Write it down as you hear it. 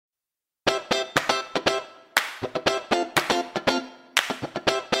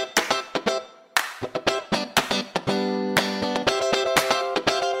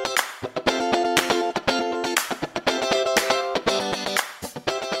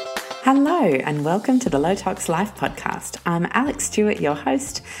Hello and welcome to the Low Tox Life podcast. I'm Alex Stewart, your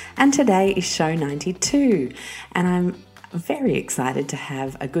host, and today is show 92. And I'm very excited to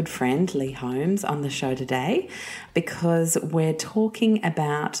have a good friend, Lee Holmes, on the show today because we're talking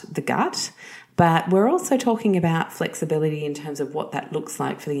about the gut, but we're also talking about flexibility in terms of what that looks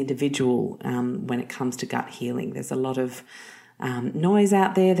like for the individual when it comes to gut healing. There's a lot of noise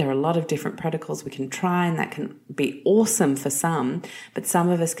out there. There are a lot of different protocols we can try, and that can be awesome for some, but some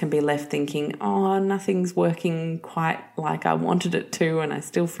of us can be left thinking, oh, nothing's working quite like I wanted it to, and I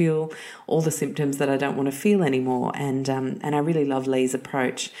still feel all the symptoms that I don't want to feel anymore. And I really love Lee's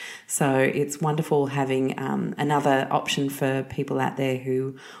approach. So it's wonderful having another option for people out there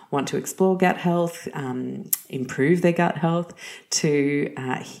who want to explore gut health, improve their gut health, to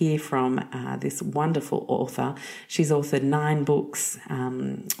hear from this wonderful author. She's authored 9 books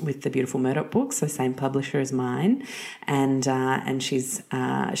with the beautiful Murdoch books, so same publisher as mine, and she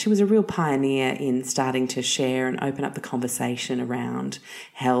was a real pioneer in starting to share and open up the conversation around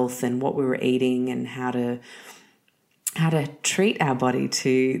health and what we were eating and how to treat our body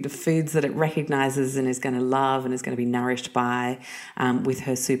to the foods that it recognizes and is going to love and is going to be nourished by, with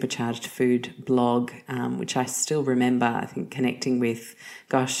her Supercharged food blog, which I still remember, I think, connecting with,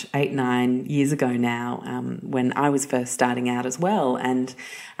 8-9 years ago now, when I was first starting out as well. And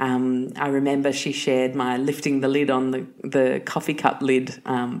I remember she shared my lifting the lid on the coffee cup lid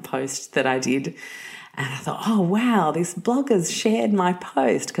post that I did. And I thought, oh, wow, this blogger's shared my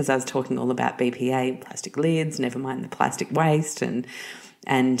post, because I was talking all about BPA, plastic lids, never mind the plastic waste. And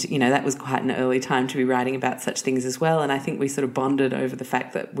you know, that was quite an early time to be writing about such things as well. And I think we sort of bonded over the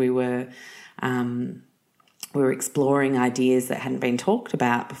fact that we were exploring ideas that hadn't been talked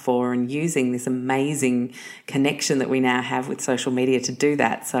about before and using this amazing connection that we now have with social media to do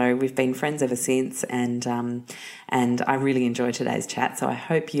that. So we've been friends ever since, and I really enjoy today's chat. So I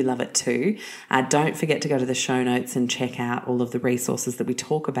hope you love it too. Don't forget to go to the show notes and check out all of the resources that we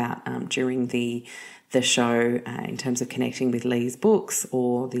talk about during the show in terms of connecting with Lee's books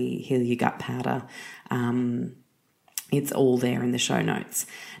or the Heal Your Gut powder. It's all there in the show notes.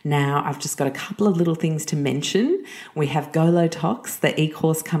 Now, I've just got a couple of little things to mention. We have Go Low Tox, the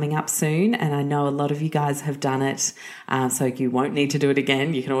e-course, coming up soon, and I know a lot of you guys have done it, so you won't need to do it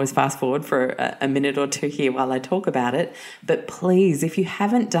again. You can always fast forward for a minute or two here while I talk about it. But please, if you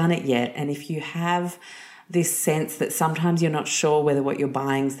haven't done it yet, and if you have this sense that sometimes you're not sure whether what you're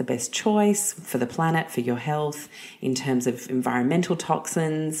buying is the best choice for the planet, for your health, in terms of environmental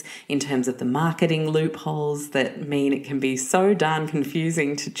toxins, in terms of the marketing loopholes that mean it can be so darn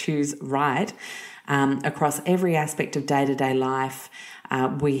confusing to choose right, across every aspect of day-to-day life.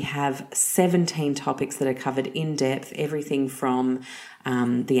 We have 17 topics that are covered in depth, everything from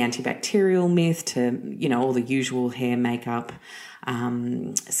the antibacterial myth to, you know, all the usual hair, makeup,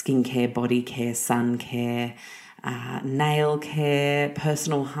 skincare, body care, sun care, nail care,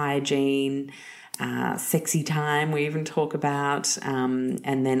 personal hygiene, sexy time we even talk about,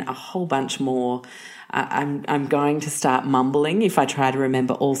 and then a whole bunch more. I'm going to start mumbling if I try to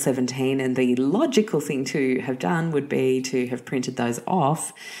remember all 17, and the logical thing to have done would be to have printed those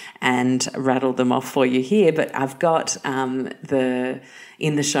off and rattled them off for you here. But I've got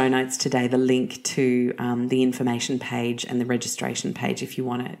in the show notes today the link to the information page and the registration page if you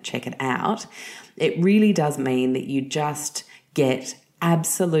want to check it out. It really does mean that you just get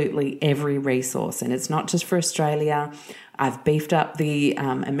absolutely every resource, and it's not just for Australia. I've beefed up the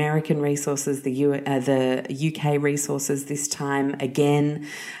American resources, the UK resources this time again.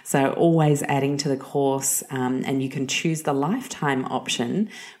 So always adding to the course, and you can choose the lifetime option,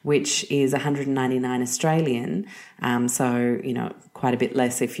 which is $199 Australian. So, you know, quite a bit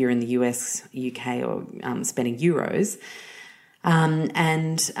less if you're in the US, UK, or spending euros.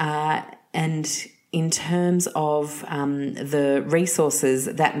 And in terms of the resources,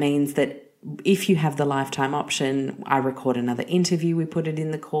 that means that if you have the lifetime option, I record another interview, we put it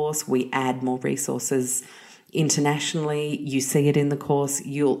in the course, we add more resources internationally, you see it in the course,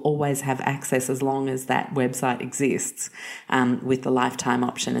 you'll always have access as long as that website exists with the lifetime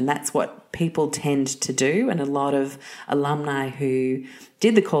option. And that's what people tend to do. And a lot of alumni who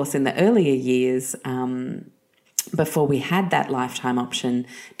did the course in the earlier years, before we had that lifetime option,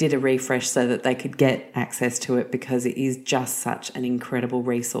 did a refresh so that they could get access to it, because it is just such an incredible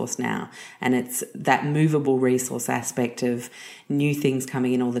resource now. And it's that movable resource aspect of new things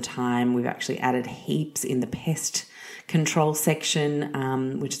coming in all the time. We've actually added heaps in the pest control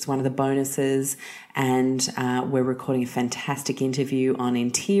section, which is one of the bonuses. And we're recording a fantastic interview on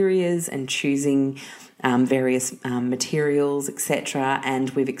interiors and choosing various materials, etc. And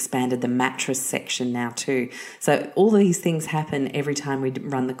we've expanded the mattress section now too. So all these things happen every time we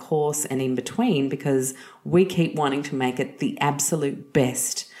run the course and in between, because we keep wanting to make it the absolute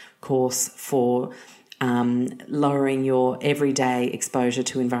best course for lowering your everyday exposure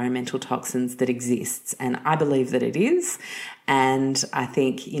to environmental toxins that exists. And I believe that it is. And I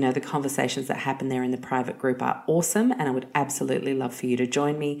think, the conversations that happen there in the private group are awesome. And I would absolutely love for you to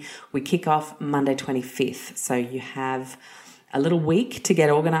join me. We kick off Monday 25th. So you have a little week to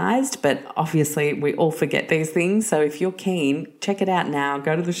get organised, but obviously we all forget these things. So if you're keen, check it out now.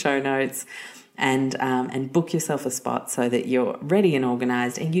 Go to the show notes and book yourself a spot so that you're ready and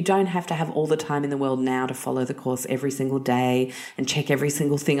organised, and you don't have to have all the time in the world now to follow the course every single day and check every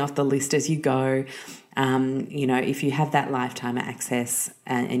single thing off the list as you go. If you have that lifetime access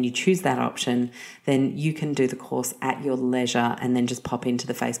and you choose that option, then you can do the course at your leisure and then just pop into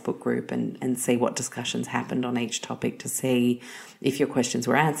the Facebook group and see what discussions happened on each topic to see if your questions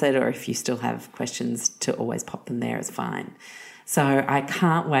were answered, or if you still have questions, to always pop them there is fine. So I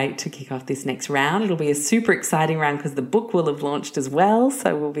can't wait to kick off this next round. It'll be a super exciting round because the book will have launched as well.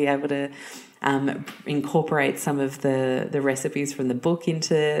 So we'll be able to incorporate some of the recipes from the book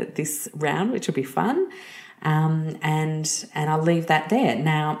into this round, which will be fun. And I'll leave that there.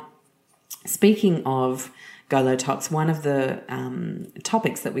 Now, speaking of Golo Talks, one of the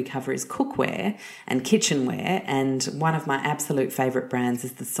topics that we cover is cookware and kitchenware. And one of my absolute favourite brands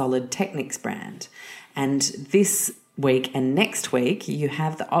is the Solid Techniques brand. And this week and next week, you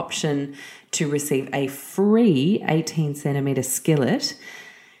have the option to receive a free 18 centimetre skillet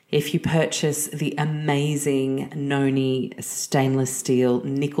if you purchase the amazing Noni stainless steel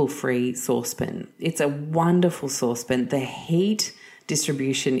nickel-free saucepan. It's a wonderful saucepan. The heat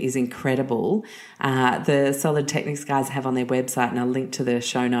distribution is incredible. The Solid Techniques guys have on their website, and I'll link to the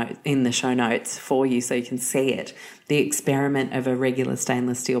show notes for you so you can see it, the experiment of a regular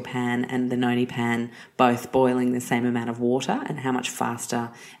stainless steel pan and the Noni pan both boiling the same amount of water, and how much faster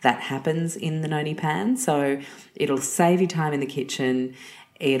that happens in the Noni pan. So it'll save you time in the kitchen.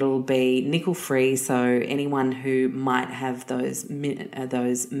 It'll be nickel-free, so anyone who might have those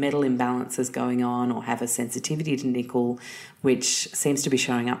metal imbalances going on or have a sensitivity to nickel, which seems to be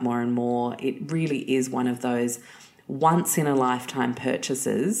showing up more and more, it really is one of those once-in-a-lifetime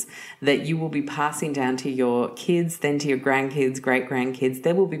purchases that you will be passing down to your kids, then to your grandkids, great-grandkids.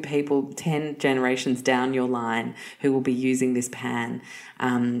 There will be people 10 generations down your line who will be using this pan.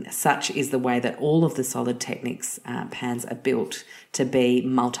 Such is the way that all of the Solid Techniques pans are built to be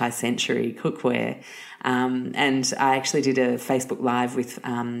multi-century cookware. And I actually did a Facebook Live with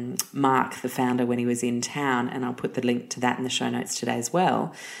Mark, the founder, when he was in town, and I'll put the link to that in the show notes today as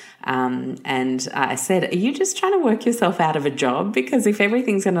well. And I said, are you just trying to work yourself out of a job? Because if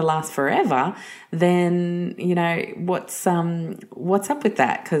everything's going to last forever, then, what's up with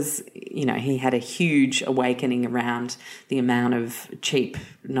that? Because, he had a huge awakening around the amount of cheap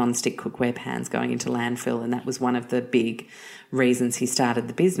non-stick cookware pans going into landfill. And that was one of the big reasons he started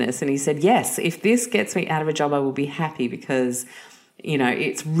the business. And he said, yes, if this gets me out of a job, I will be happy, because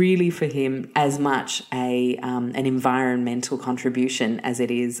it's really for him as much an environmental contribution as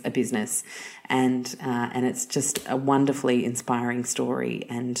it is a business, and it's just a wonderfully inspiring story,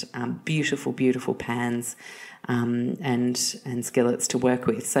 and beautiful, beautiful pans and skillets to work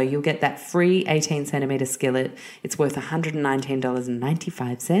with. So you'll get that free 18 centimetre skillet. It's worth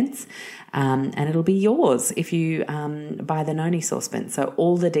 $119.95, and it'll be yours if you buy the Noni saucepan. So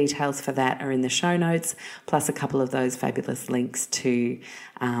all the details for that are in the show notes, plus a couple of those fabulous links to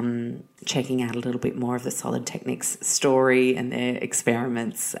checking out a little bit more of the Solid Techniques story and their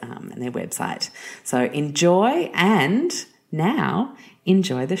experiments and their website. So enjoy, and now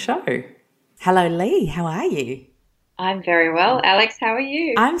enjoy the show. Hello, Lee. How are you? I'm very well. Alex, how are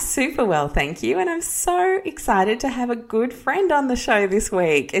you? I'm super well, thank you. And I'm so excited to have a good friend on the show this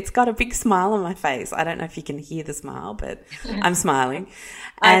week. It's got a big smile on my face. I don't know if you can hear the smile, but I'm smiling.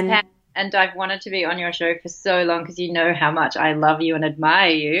 And I've wanted to be on your show for so long because you know how much I love you and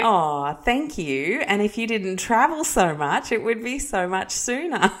admire you. Oh, thank you. And if you didn't travel so much, it would be so much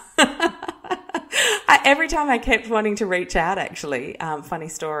sooner. Every time I kept wanting to reach out, actually, funny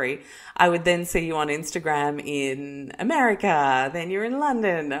story, I would then see you on Instagram in America, then you're in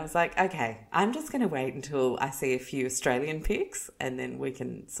London. I was like, okay, I'm just going to wait until I see a few Australian pics and then we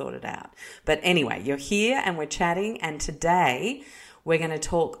can sort it out. But anyway, you're here and we're chatting, and today we're going to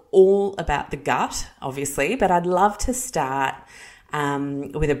talk all about the gut, obviously, but I'd love to start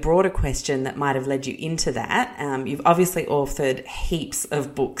with a broader question that might have led you into that. You've obviously authored heaps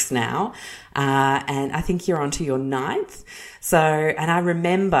of books now, and I think you're onto your ninth. So, and I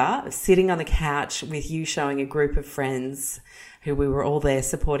remember sitting on the couch with you showing a group of friends who we were all there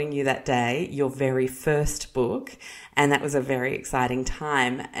supporting you that day, your very first book. And that was a very exciting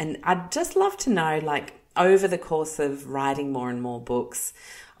time. And I'd just love to know, like, over the course of writing more and more books,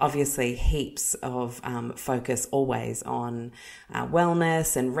 obviously heaps of focus always on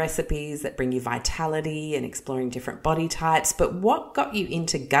wellness and recipes that bring you vitality and exploring different body types. But what got you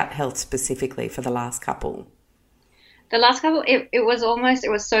into gut health specifically for the last couple? The last couple, it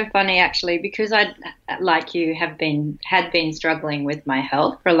was so funny actually, because I, like you, had been struggling with my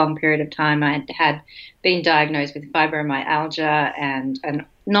health for a long period of time. I had been diagnosed with fibromyalgia and a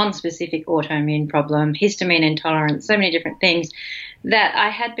non-specific autoimmune problem, histamine intolerance, so many different things that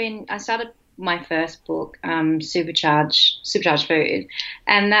I started my first book, Supercharge Food,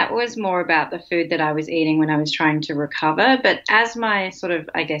 and that was more about the food that I was eating when I was trying to recover. But as my sort of,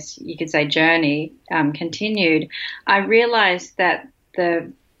 I guess you could say, journey continued, I realized that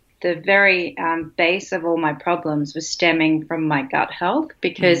the very base of all my problems was stemming from my gut health,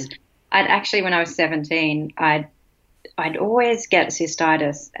 because I'd actually, when I was 17, I'd always get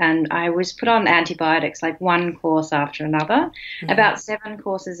cystitis, and I was put on antibiotics, like one course after another. About 7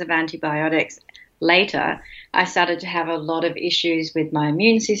 courses of antibiotics later, I started to have a lot of issues with my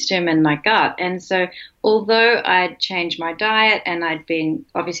immune system and my gut. And so although I'd changed my diet and I'd been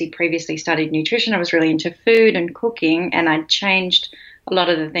obviously previously studied nutrition, I was really into food and cooking, and I'd changed a lot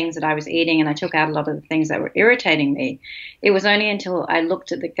of the things that I was eating, and I took out a lot of the things that were irritating me. It was only until I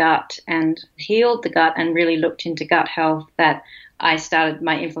looked at the gut and healed the gut and really looked into gut health that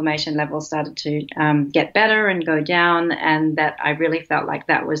my inflammation levels started to get better and go down, and that I really felt like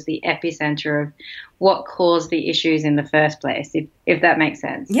that was the epicenter of what caused the issues in the first place, if that makes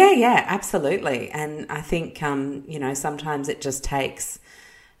sense. Yeah, absolutely. And I think, sometimes it just takes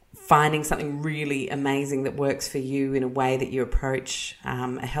finding something really amazing that works for you in a way that you approach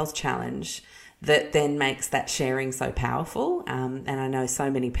a health challenge that then makes that sharing so powerful. And I know so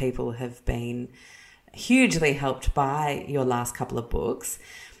many people have been hugely helped by your last couple of books.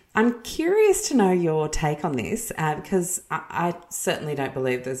 I'm curious to know your take on this because I certainly don't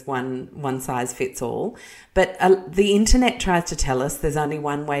believe there's one size fits all. But the internet tries to tell us there's only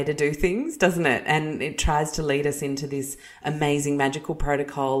one way to do things, doesn't it? And it tries to lead us into this amazing magical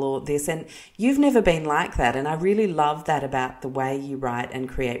protocol or this. And you've never been like that. And I really love that about the way you write and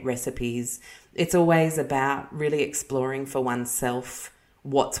create recipes. It's always about really exploring for oneself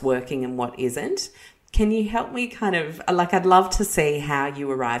what's working and what isn't. Can you help me I'd love to see how you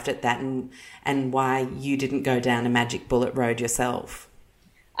arrived at that and why you didn't go down a magic bullet road yourself?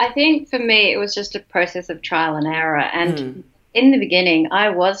 I think for me, it was just a process of trial and error. And in the beginning,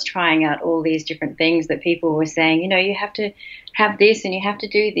 I was trying out all these different things that people were saying, you have to have this and you have to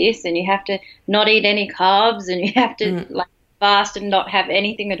do this and you have to not eat any carbs and you have to fast and not have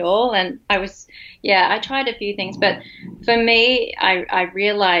anything at all. And I tried a few things. But for me, I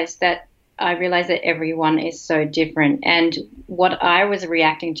realized that everyone is so different. And what I was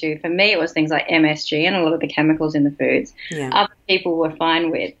reacting to, for me, it was things like MSG and a lot of the chemicals in the foods. Yeah. Other people were fine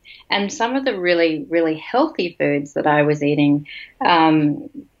with. And some of the really, really healthy foods that I was eating,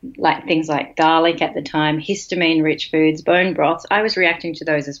 like things like garlic at the time, histamine-rich foods, bone broths, I was reacting to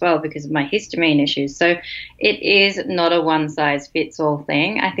those as well because of my histamine issues. So it is not a one-size-fits-all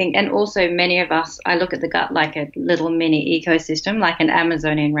thing, I think. And also many of us, I look at the gut like a little mini ecosystem, like an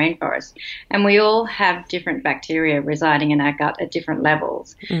Amazonian rainforest. And we all have different bacteria residing in our gut at different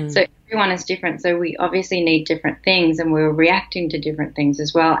levels. So everyone is different. So we obviously need different things, and we're reacting to different things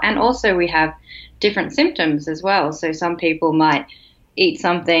as well. And also we have different symptoms as well. So some people might eat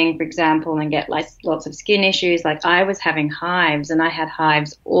something, for example, and get like lots of skin issues. Like I was having hives, and I had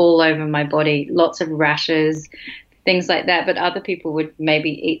hives all over my body, lots of rashes, things like that. But other people would maybe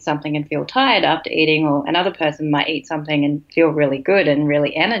eat something and feel tired after eating, or another person might eat something and feel really good and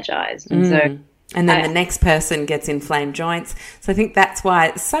really energized. And then the next person gets inflamed joints. So I think that's why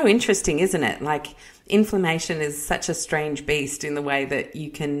it's so interesting, isn't it? Like inflammation is such a strange beast in the way that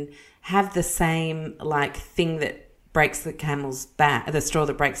you can have the same thing that breaks the camel's back, the straw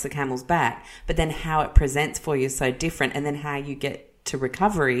that breaks the camel's back, but then how it presents for you is so different, and then how you get to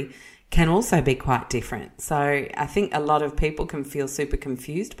recovery can also be quite different. So I think a lot of people can feel super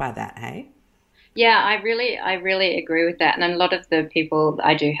confused by that, hey? Yeah, I really agree with that. And a lot of the people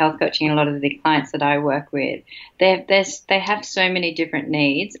I do health coaching, a lot of the clients that I work with, they have so many different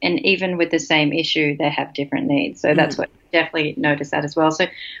needs, and even with the same issue, they have different needs. So that's what definitely notice that as well. So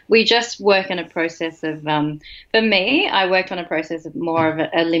we just work in a process of, for me, I worked on a process of more of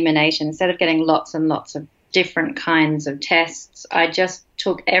elimination instead of getting lots and lots of different kinds of tests. I just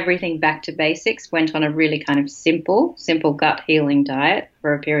took everything back to basics, went on a really kind of simple gut healing diet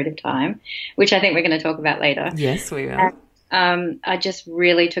for a period of time, which I think we're going to talk about later. Yes, we will. I just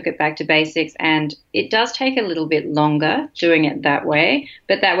really took it back to basics, and it does take a little bit longer doing it that way,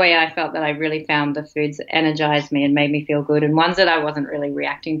 but that way I felt that I really found the foods that energized me and made me feel good, and ones that I wasn't really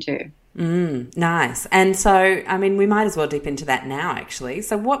reacting to. Nice. And so, I mean, we might as well dip into that now, actually.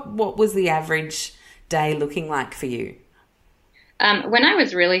 So what was the average day looking like for you? When I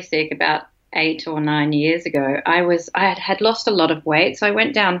was really sick about 8 or 9 years ago, I had lost a lot of weight. So I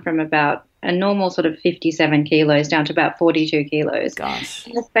went down from about a normal sort of 57 kilos down to about 42 kilos. Gosh.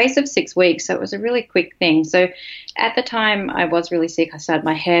 In the space of 6 weeks. So it was a really quick thing. So at the time I was really sick,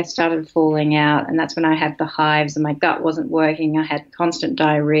 my hair started falling out, and that's when I had the hives and my gut wasn't working. I had constant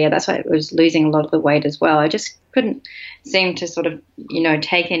diarrhea. That's why I was losing a lot of the weight as well. I just couldn't seem to sort of,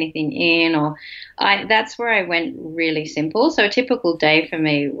 take anything in, that's where I went really simple. So a typical day for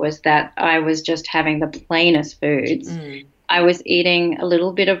me was that I was just having the plainest foods. I was eating a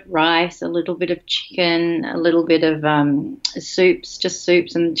little bit of rice, a little bit of chicken, a little bit of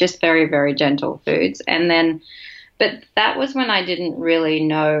soups, and just very, very gentle foods. But that was when I didn't really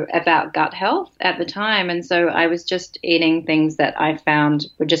know about gut health at the time. And so I was just eating things that I found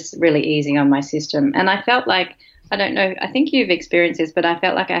were just really easy on my system. And I felt like, I don't know, I think you've experienced this, but I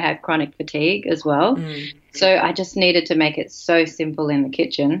felt like I had chronic fatigue as well. So I just needed to make it so simple in the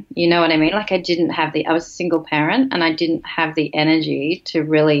kitchen. You know what I mean? Like I was a single parent, and I didn't have the energy to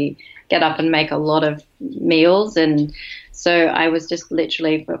really get up and make a lot of meals. And so I was just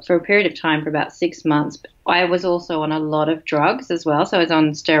literally for a period of time, for about 6 months, I was also on a lot of drugs as well. So I was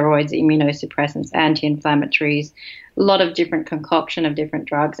on steroids, immunosuppressants, anti-inflammatories, a lot of different concoction of different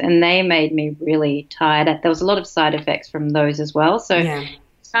drugs, and they made me really tired. There was a lot of side effects from those as well. So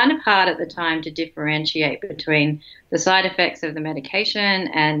it's kind of hard at the time to differentiate between the side effects of the medication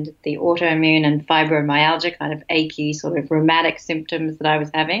and the autoimmune and fibromyalgia kind of achy sort of rheumatic symptoms that I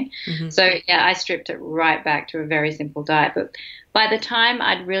was having. So I stripped it right back to a very simple diet. But by the time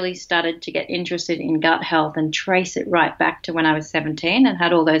I'd really started to get interested in gut health and trace it right back to when I was 17 and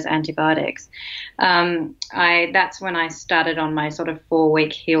had all those antibiotics, that's when I started on my sort of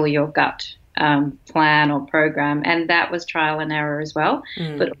 4-week Heal Your Gut plan or program, and that was trial and error as well.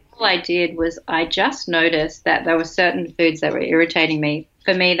 But all I did was I just noticed that there were certain foods that were irritating me.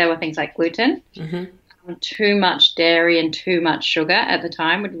 For me, there were things like gluten. Too much dairy and too much sugar at the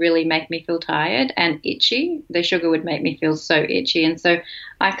time would really make me feel tired and itchy. The sugar would make me feel so itchy. And so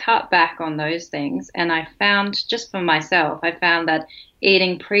I cut back on those things, and I found, just for myself, I found that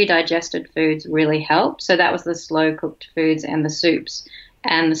eating pre-digested foods really helped. So that was the slow-cooked foods and the soups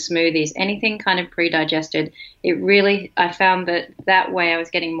and the smoothies, anything kind of pre-digested. I found that way I was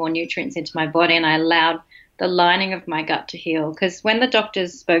getting more nutrients into my body, and I allowed the lining of my gut to heal. Because when the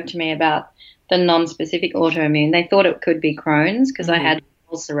doctors spoke to me about the non-specific autoimmune, they thought it could be Crohn's because I had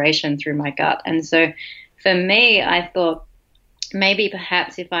ulceration through my gut. And so for me, I thought maybe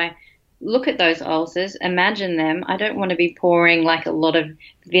perhaps if I look at those ulcers, imagine them, I don't want to be pouring like a lot of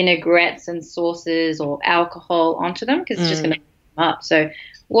vinaigrettes and sauces or alcohol onto them because it's just going to them up. So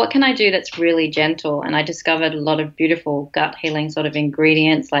what can I do that's really gentle? And I discovered a lot of beautiful gut healing sort of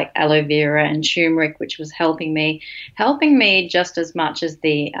ingredients like aloe vera and turmeric, which was helping me just as much as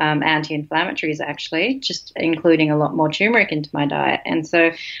the anti-inflammatories, actually, just including a lot more turmeric into my diet. And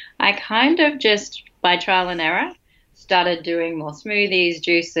so I kind of just, by trial and error, started doing more smoothies,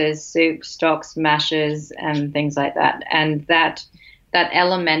 juices, soups, stocks, mashes, and things like that. And that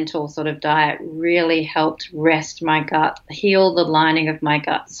elemental sort of diet really helped rest my gut, heal the lining of my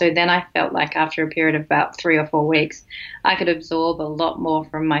gut. So then I felt like after a period of about 3 or 4 weeks, I could absorb a lot more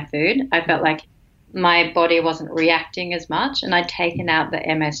from my food. I felt like my body wasn't reacting as much, and I'd taken out the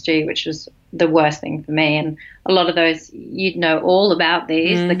MSG, which was the worst thing for me. And a lot of those, you'd know all about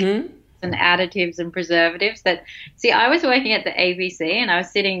these, the and additives and preservatives I was working at the ABC, and I was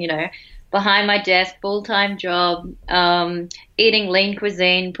sitting, behind my desk, full-time job, eating lean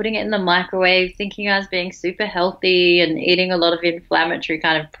cuisine, putting it in the microwave, thinking I was being super healthy and eating a lot of inflammatory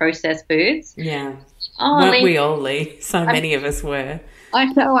kind of processed foods. Yeah. Weren't we all, Lee? So many of us were. I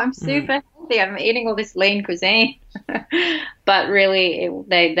know, I'm super healthy. I'm eating all this lean cuisine. But really,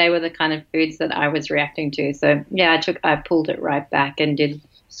 they were the kind of foods that I was reacting to. So, yeah, I pulled it right back and did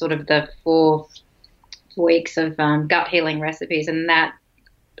sort of the 4 weeks of gut healing recipes, and that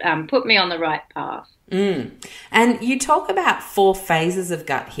put me on the right path. And you talk about 4 phases of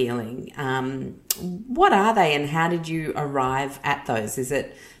gut healing. What are they, and how did you arrive at those? Is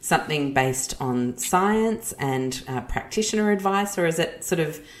it something based on science and practitioner advice, or is it sort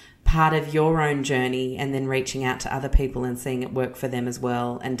of part of your own journey and then reaching out to other people and seeing it work for them as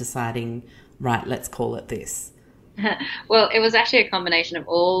well and deciding, right, let's call it this? Well, it was actually a combination of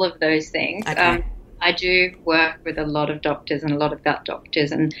all of those things. Okay. I do work with a lot of doctors and a lot of gut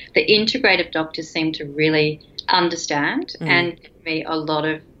doctors, and the integrative doctors seem to really understand and give me a lot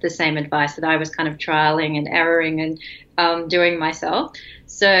of the same advice that I was kind of trialing and erroring and doing myself.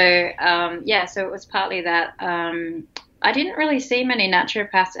 So, so it was partly that. I didn't really see many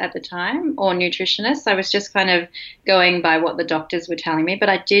naturopaths at the time or nutritionists. I was just kind of going by what the doctors were telling me, but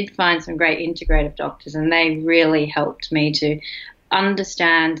I did find some great integrative doctors, and they really helped me to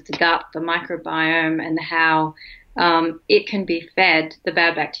understand the gut, the microbiome, and how it can be fed. The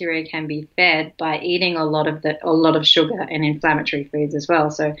bad bacteria can be fed by eating a lot of sugar and inflammatory foods as well.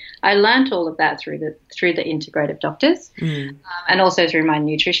 So I learned all of that through the integrative doctors, and also through my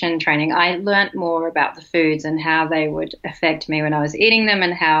nutrition training. I learned more about the foods and how they would affect me when I was eating them,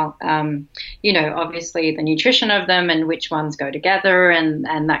 and how obviously the nutrition of them and which ones go together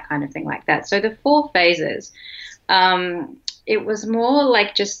and that kind of thing like that. So the 4 phases. It was more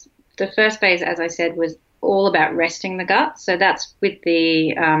like just the first phase, as I said, was all about resting the gut. So that's with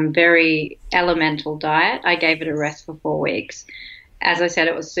the very elemental diet. I gave it a rest for 4 weeks. As I said,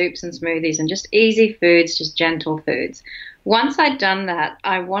 it was soups and smoothies and just easy foods, just gentle foods. Once I'd done that,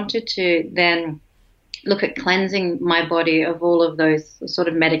 I wanted to then look at cleansing my body of all of those sort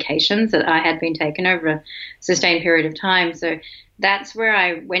of medications that I had been taking over a sustained period of time. So that's where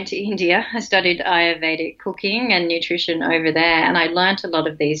I went to India. I studied Ayurvedic cooking and nutrition over there, and I learned a lot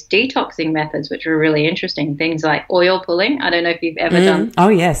of these detoxing methods, which were really interesting. Things like oil pulling. I don't know if you've ever done. Oh,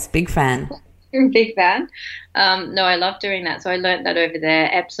 yes, big fan. Big fan. No, I love doing that. So I learned that over there.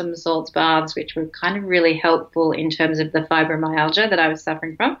 Epsom salts baths, which were kind of really helpful in terms of the fibromyalgia that I was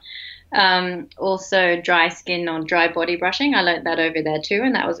suffering from. Also dry skin or dry body brushing. I learned that over there too,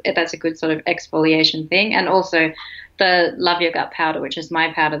 and that's a good sort of exfoliation thing. And also the Love Your Gut powder, which is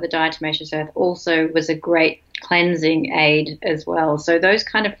my powder, the diatomaceous earth, also was a great cleansing aid as well. So those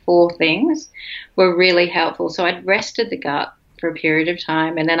kind of 4 things were really helpful. So I'd rested the gut for a period of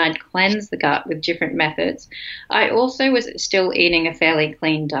time, and then I'd cleansed the gut with different methods. I also was still eating a fairly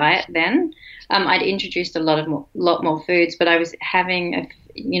clean diet then. I'd introduced a lot more foods, but I was having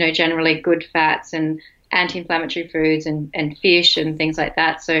generally good fats and anti-inflammatory foods and fish and things like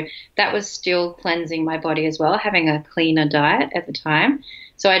that. So that was still cleansing my body as well, having a cleaner diet at the time.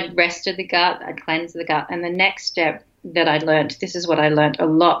 So I'd rested the gut, I'd cleansed the gut, and the next step that I learned, this is what I learned a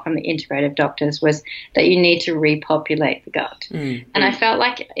lot from the integrative doctors, was that you need to repopulate the gut. And I felt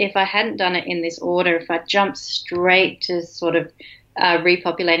like if I hadn't done it in this order, if I jumped straight to sort of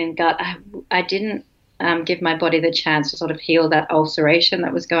repopulating gut, I didn't give my body the chance to sort of heal that ulceration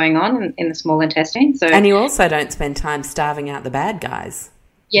that was going on in the small intestine. So, and you also don't spend time starving out the bad guys.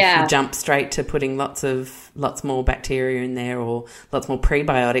 Yeah. If you jump straight to putting lots more bacteria in there, or lots more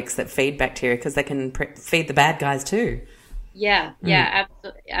prebiotics that feed bacteria, because they can feed the bad guys too. Yeah,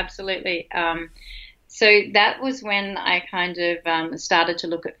 absolutely. So that was when I kind of started to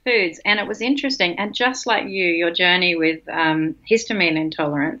look at foods, and it was interesting. And just like your journey with histamine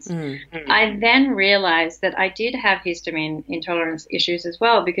intolerance, I then realized that I did have histamine intolerance issues as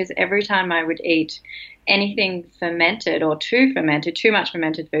well, because every time I would eat anything fermented or too much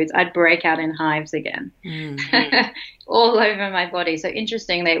fermented foods, I'd break out in hives again, all over my body. So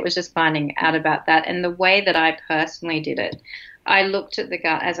interestingly, it was just finding out about that. And the way that I personally did it, I looked at the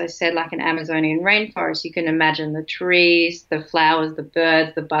gut, as I said, like an Amazonian rainforest. You can imagine the trees, the flowers, the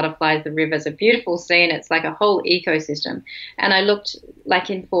birds, the butterflies, the rivers, a beautiful scene. It's like a whole ecosystem. And I looked, like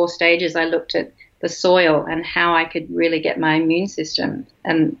in 4 stages, I looked at the soil and how I could really get my immune system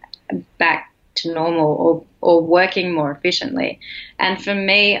and back to normal or working more efficiently. And for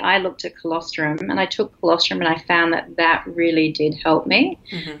me, I looked at colostrum, and I took colostrum, and I found that really did help me.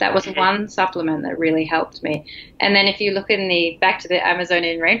 That was one supplement that really helped me. And then if you look back to the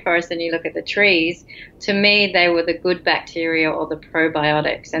Amazonian rainforest and you look at the trees, to me, they were the good bacteria or the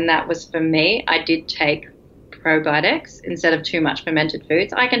probiotics. And that was for me. I did take probiotics instead of too much fermented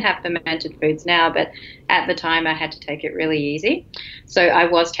foods. I can have fermented foods now, but at the time I had to take it really easy. So I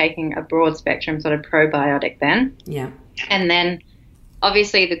was taking a broad spectrum sort of probiotic then. Yeah. And then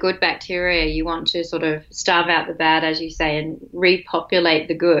obviously the good bacteria, you want to sort of starve out the bad, as you say, and repopulate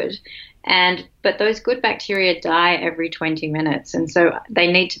the good. But those good bacteria die every 20 minutes, and so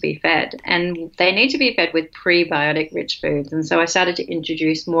they need to be fed, and they need to be fed with prebiotic rich foods. And so I started to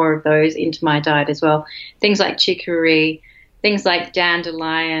introduce more of those into my diet as well. Things like chicory, things like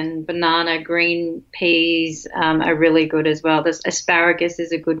dandelion, banana, green peas are really good as well. There's asparagus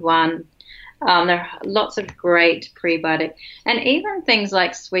is a good one. There are lots of great prebiotic, and even things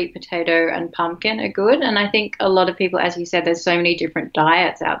like sweet potato and pumpkin are good. And I think a lot of people, as you said, there's so many different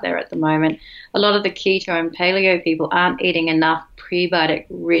diets out there at the moment. A lot of the keto and paleo people aren't eating enough prebiotic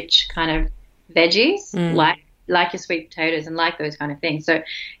rich kind of veggies like your sweet potatoes and like those kind of things. So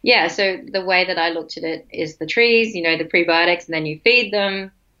yeah, so the way that I looked at it is the trees, the prebiotics, and then you feed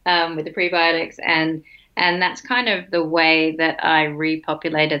them with the prebiotics, and that's kind of the way that I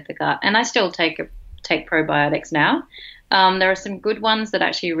repopulated the gut. And I still take probiotics now. There are some good ones that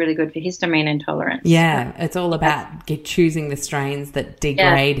actually are really good for histamine intolerance. Yeah, it's all about choosing the strains that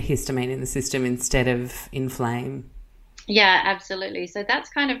degrade histamine in the system instead of inflame. Yeah, absolutely. So that's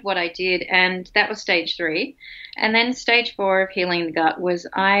kind of what I did, and that was stage 3. And then stage 4 of healing the gut was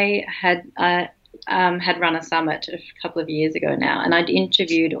I had run a summit a couple of years ago now, and I'd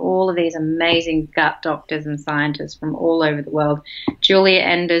interviewed all of these amazing gut doctors and scientists from all over the world. Julia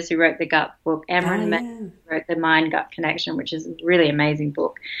Enders, who wrote the gut book, Emma wrote the Mind-Gut Connection, which is a really amazing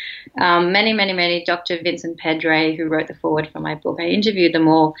book. Many, Dr. Vincent Pedre, who wrote the foreword for my book. I interviewed them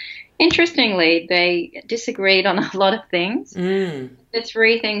all. Interestingly, they disagreed on a lot of things. The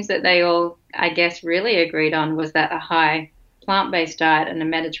 3 things that they all, I guess, really agreed on was that a high plant-based diet and a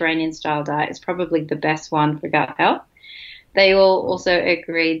Mediterranean-style diet is probably the best one for gut health. They all also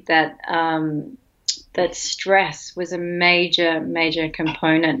agreed that that stress was a major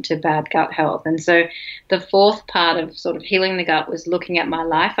component to bad gut health. And so the 4th part of sort of healing the gut was looking at my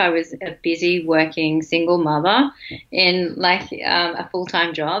life. I was a busy working single mother in a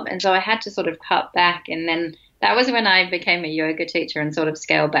full-time job, and so I had to sort of cut back. And then that was when I became a yoga teacher and sort of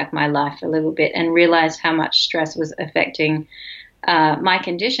scaled back my life a little bit and realized how much stress was affecting my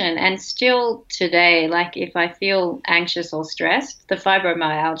condition. And still today, if I feel anxious or stressed, the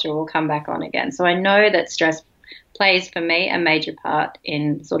fibromyalgia will come back on again. So I know that stress plays for me a major part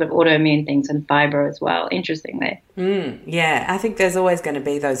in sort of autoimmune things and fibro as well, interestingly. Yeah, I think there's always going to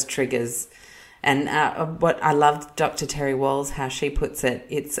be those triggers. And what I love Dr. Terry Walls, how she puts it,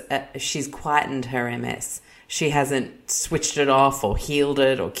 it's she's quietened her MS. She hasn't switched it off or healed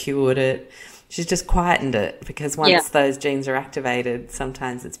it or cured it. She's just quietened it, because once those genes are activated,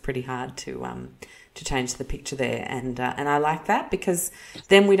 sometimes it's pretty hard to change the picture there. And I like that, because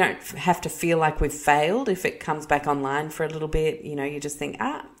then we don't have to feel like we've failed if it comes back online for a little bit. You just think,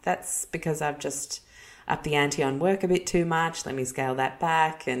 that's because I've just upped the ante on work a bit too much. Let me scale that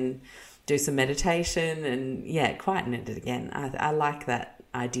back and do some meditation and, quieten it again. I like that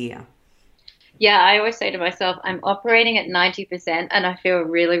idea. Yeah, I always say to myself, I'm operating at 90% and I feel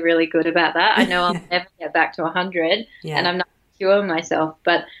really, really good about that. I know I'll never get back to 100 and I'm not secure myself,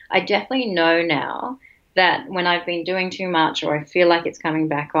 but I definitely know now that when I've been doing too much or I feel like it's coming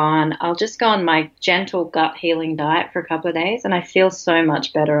back on, I'll just go on my gentle gut healing diet for a couple of days and I feel so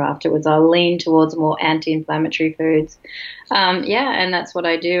much better afterwards. I'll lean towards more anti-inflammatory foods. And that's what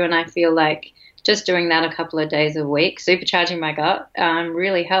I do, and I feel like just doing that a couple of days a week, supercharging my gut,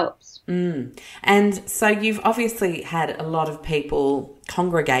 really helps. And so you've obviously had a lot of people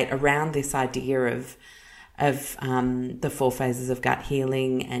congregate around this idea of the 4 phases of gut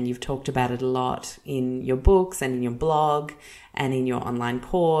healing, and you've talked about it a lot in your books and in your blog and in your online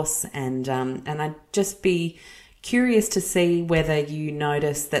course. And I'd just be curious to see whether you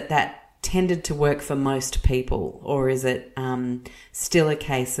notice that tended to work for most people, or is it still a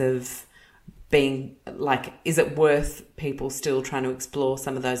case of being is it worth people still trying to explore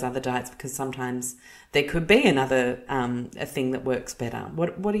some of those other diets, because sometimes there could be another a thing that works better?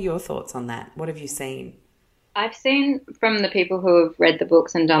 What are your thoughts on that? What have you seen? I've seen from the people who have read the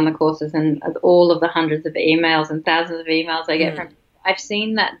books and done the courses and all of the hundreds of emails and thousands of emails I get from people, I've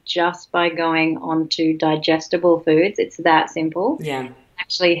seen that just by going on to digestible foods, it's that simple. Yeah.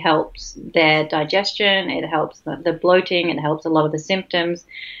 Actually helps their digestion, it helps the bloating, it helps a lot of the symptoms,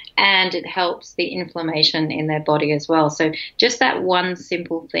 and it helps the inflammation in their body as well. So just that one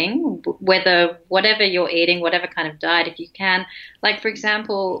simple thing, whatever you're eating, whatever kind of diet, if you can, for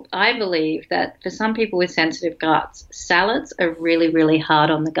example, I believe that for some people with sensitive guts, salads are really, really hard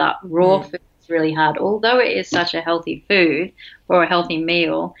on the gut. Raw food is really hard. Although it is such a healthy food or a healthy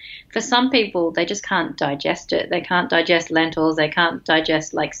meal, for some people, they just can't digest it. They can't digest lentils. They can't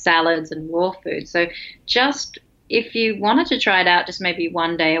digest salads and raw food. So just if you wanted to try it out, just maybe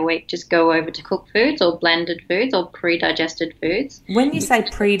one day a week, just go over to cooked foods or blended foods or pre-digested foods. When you say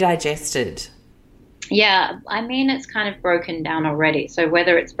pre-digested? Yeah, I mean it's kind of broken down already. So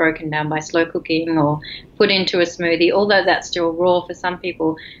whether it's broken down by slow cooking or put into a smoothie, although that's still raw for some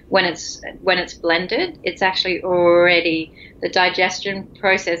people, when it's blended, it's actually already, the digestion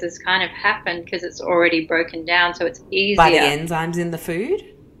process has kind of happened because it's already broken down, so it's easier. By the enzymes in the food?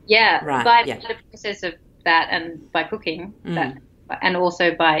 Yeah, right. By yeah. the process of that and by cooking that, and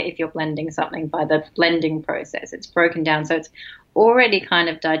also by, if you're blending something, by the blending process, it's broken down, so it's already kind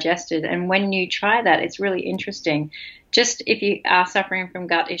of digested. And when you try that, it's really interesting. Just if you are suffering from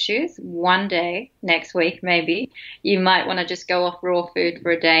gut issues, one day next week maybe you might want to just go off raw food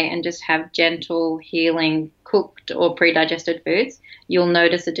for a day and just have gentle, healing, cooked or pre-digested foods. You'll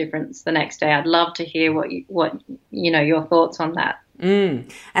notice a difference the next day. I'd love to hear what your thoughts on that.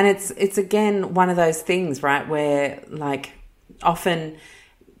 And it's again one of those things, right, where like often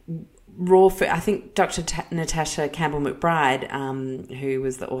raw food, I think Dr. Natasha Campbell-McBride, who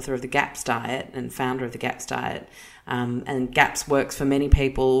was the author of the GAPS diet and founder of the GAPS diet, and GAPS works for many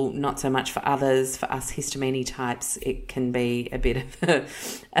people, not so much for others. For us histamine types, it can be a bit of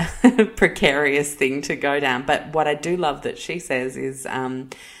a precarious thing to go down. But what I do love that she says is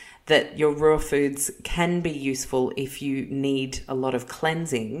that your raw foods can be useful if you need a lot of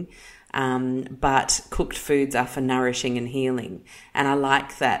cleansing, but cooked foods are for nourishing and healing. And I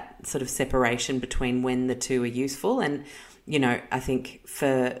like that sort of separation between when the two are useful. And, I think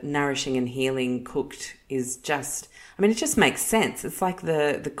for nourishing and healing, cooked is just, it just makes sense. It's like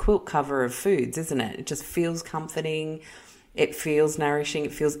the quilt cover of foods, isn't it? It just feels comforting. It feels nourishing.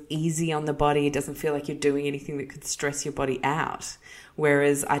 It feels easy on the body. It doesn't feel like you're doing anything that could stress your body out.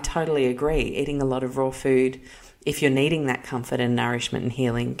 Whereas I totally agree, eating a lot of raw food, if you're needing that comfort and nourishment and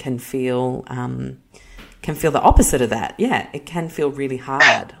healing, can feel the opposite of that. Yeah, it can feel really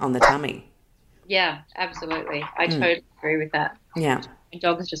hard on the tummy. Yeah, absolutely. I totally agree with that. Yeah. My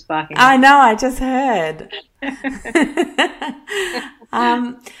dog is just barking. I know, I just heard.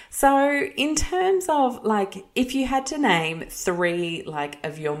 So in terms of like, if you had to name 3 like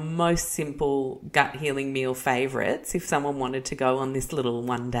of your most simple gut healing meal favorites, if someone wanted to go on this little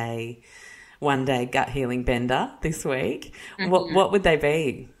one day gut healing bender this week, what would they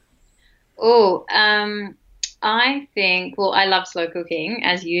be? I think, I love slow cooking,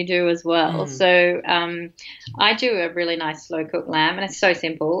 as you do as well. So I do a really nice slow cooked lamb, and it's so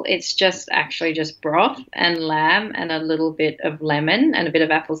simple. It's just broth and lamb and a little bit of lemon and a bit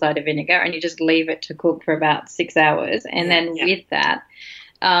of apple cider vinegar, and you just leave it to cook for about 6 hours. And then with that,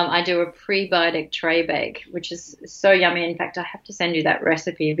 I do a prebiotic tray bake, which is so yummy. In fact, I have to send you that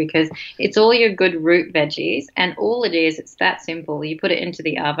recipe because it's all your good root veggies, and all it is, it's that simple. You put it into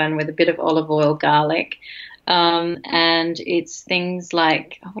the oven with a bit of olive oil, garlic, and it's things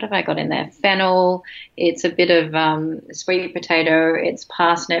like, what have I got in there? Fennel, it's a bit of sweet potato, it's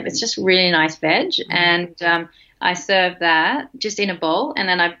parsnip. It's just really nice veg. And I serve that just in a bowl, and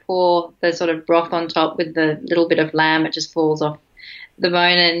then I pour the sort of broth on top with the little bit of lamb. It just falls off the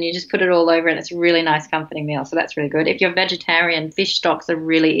bone, and you just put it all over, and it's a really nice comforting meal. So that's really good. If you're vegetarian, fish stocks are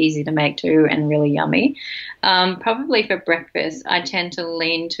really easy to make too and really yummy. Probably for breakfast, I tend to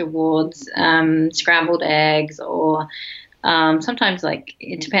lean towards scrambled eggs, or sometimes, like,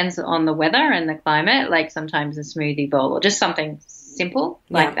 it depends on the weather and the climate, like sometimes a smoothie bowl or just something simple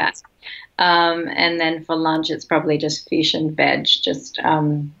like that. And then for lunch, it's probably just fish and veg, just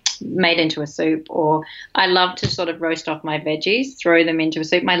made into a soup. Or I love to sort of roast off my veggies, throw them into a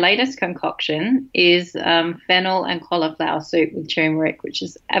soup. My latest concoction is fennel and cauliflower soup with turmeric, which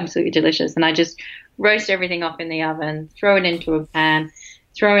is absolutely delicious. And I just roast everything off in the oven, throw it into a pan,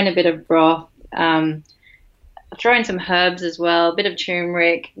 throw in a bit of broth, throw in some herbs as well, a bit of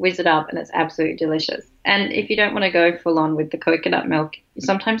turmeric, whiz it up, and it's absolutely delicious. And if you don't want to go full on with the coconut milk,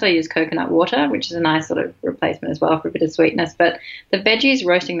 sometimes I use coconut water, which is a nice sort of replacement as well for a bit of sweetness. But the veggies,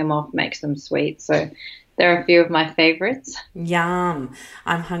 roasting them off makes them sweet. So there are a few of my favorites. Yum.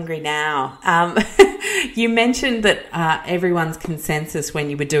 I'm hungry now. You mentioned that everyone's consensus when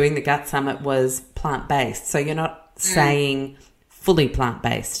you were doing the Gut Summit was plant-based. So you're not saying fully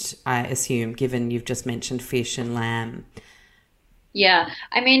plant-based, I assume, given you've just mentioned fish and lamb. Yeah.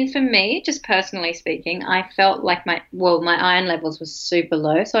 I mean, for me, just personally speaking, I felt like my iron levels were super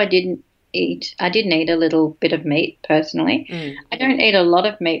low, so I did eat a little bit of meat personally. I don't eat a lot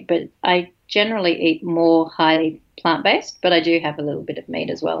of meat, but I generally eat more highly plant-based, but I do have a little bit of meat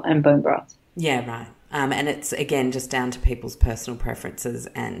as well and bone broth. Yeah, right. And it's, again, just down to people's personal preferences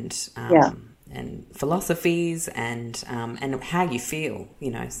and philosophies and how you feel.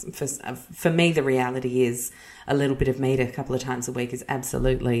 You know, for me, the reality is a little bit of meat a couple of times a week is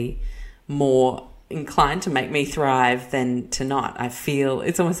absolutely more inclined to make me thrive than to not.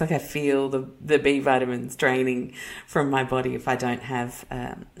 It's almost like I feel the B vitamins draining from my body if I don't have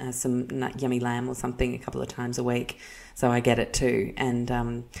some yummy lamb or something a couple of times a week. So I get it too.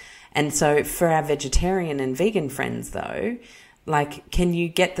 And so for our vegetarian and vegan friends though, like, can you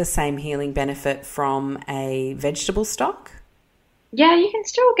get the same healing benefit from a vegetable stock? Yeah, you can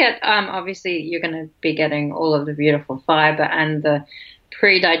still get, obviously you're going to be getting all of the beautiful fiber and the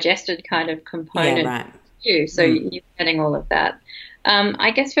pre-digested kind of component too. So you're getting all of that.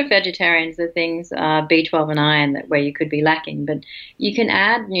 I guess for vegetarians, the things are B12 and iron where you could be lacking, but you can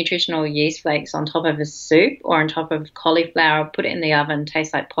add nutritional yeast flakes on top of a soup or on top of cauliflower, put it in the oven,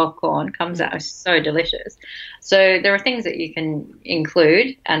 tastes like popcorn, comes out so delicious. So there are things that you can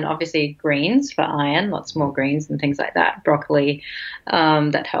include, and obviously greens for iron, lots more greens and things like that, broccoli,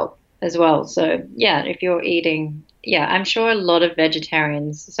 that help as well. So yeah, if you're eating, I'm sure a lot of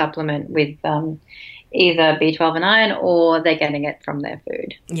vegetarians supplement with either B12 and iron, or they're getting it from their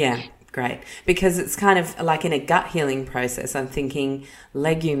food. Yeah, great. Because it's kind of like in a gut healing process, I'm thinking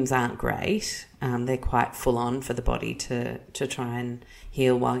legumes aren't great. They're quite full on for the body to try and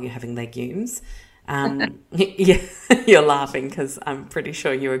heal while you're having legumes. Yeah, you're laughing because I'm pretty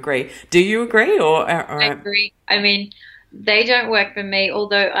sure you agree. Do you agree? I agree. I mean, they don't work for me,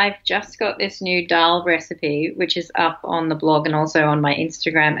 although I've just got this new dal recipe, which is up on the blog and also on my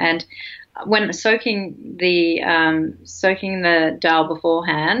Instagram. And when soaking the dal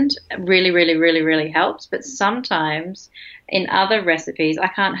beforehand really, really, really, really helps. But sometimes in other recipes, I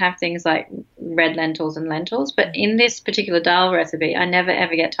can't have things like red lentils and lentils. But in this particular dal recipe, I never,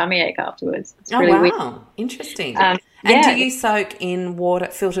 ever get tummy ache afterwards. It's really weird. Interesting. And do you soak in water,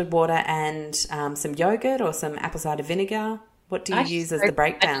 filtered water, and some yogurt or some apple cider vinegar? What do you use as the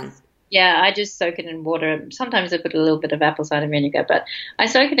breakdown? I just soak it in water. Sometimes I put a little bit of apple cider vinegar, but I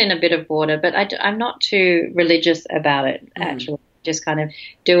soak it in a bit of water. But I'm not too religious about it, actually. Just kind of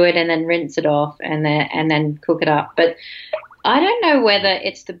do it and then rinse it off and then cook it up. But I don't know whether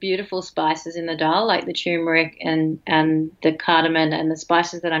it's the beautiful spices in the dal, like the turmeric and the cardamom and the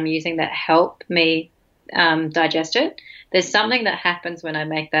spices that I'm using that help me digest it. There's something that happens when I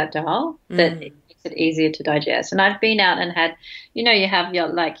make that dal that it makes it easier to digest. And I've been out and had, you have your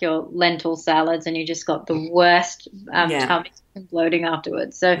lentil salads and you just got the worst tummy and bloating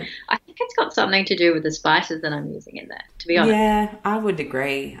afterwards. So I think it's got something to do with the spices that I'm using in there, to be honest. Yeah, I would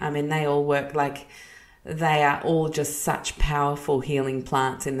agree. I mean, they all work they are all just such powerful healing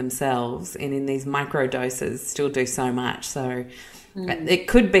plants in themselves, and in these micro doses still do so much. So it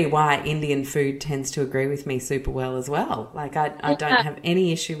could be why Indian food tends to agree with me super well as well. Like I don't have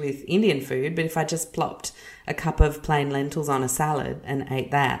any issue with Indian food, but if I just plopped a cup of plain lentils on a salad and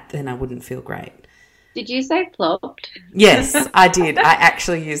ate that, then I wouldn't feel great. Did you say plopped? Yes, I did. I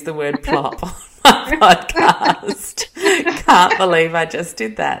actually used the word plop on my podcast. Can't believe I just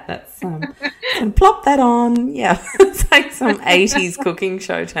did that. That's plop that on. Yeah, it's like some 80s cooking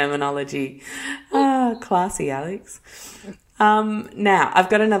show terminology. Classy, Alex. Now, I've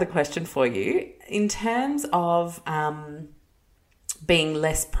got another question for you. In terms of being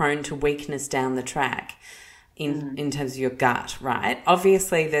less prone to weakness down the track, in terms of your gut, right?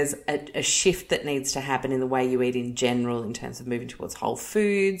 Obviously, there's a shift that needs to happen in the way you eat in general in terms of moving towards whole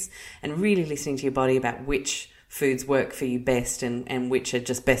foods and really listening to your body about which foods work for you best and which are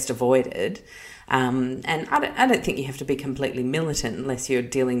just best avoided. And I don't think you have to be completely militant unless you're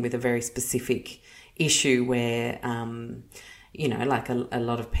dealing with a very specific issue where, like a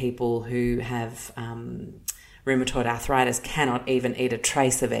lot of people who have rheumatoid arthritis cannot even eat a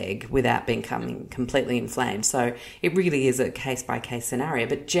trace of egg without becoming completely inflamed. So it really is a case-by-case scenario.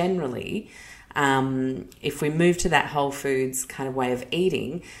 But generally, if we move to that whole foods kind of way of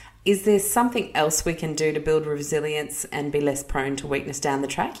eating, is there something else we can do to build resilience and be less prone to weakness down the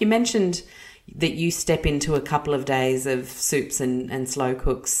track? You mentioned that you step into a couple of days of soups and slow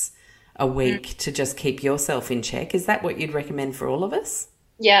cooks a week to just keep yourself in check. Is that what you'd recommend for all of us?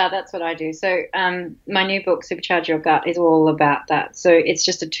 Yeah, that's what I do. So my new book, Supercharge Your Gut, is all about that. So it's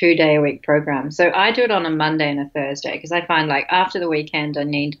just a 2-day-a-week program. So I do it on a Monday and a Thursday because I find after the weekend I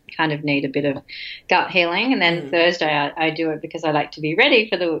need a bit of gut healing. And then Thursday I do it because I like to be ready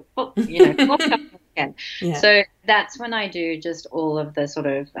for the weekend. Yeah. So that's when I do just all of the sort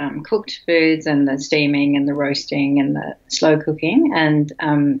of cooked foods and the steaming and the roasting and the slow cooking and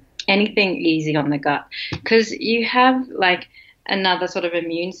anything easy on the gut because you have another sort of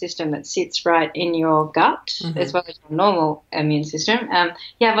immune system that sits right in your gut, as well as your normal immune system.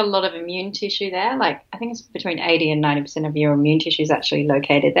 You have a lot of immune tissue there. Like, I think it's between 80 and 90% of your immune tissue is actually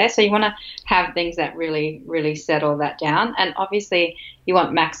located there. So you want to have things that really, really settle that down. And obviously you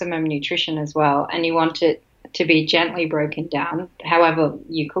want maximum nutrition as well, and you want it to be gently broken down, however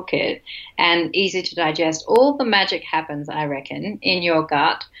you cook it, and easy to digest. All the magic happens, I reckon, in your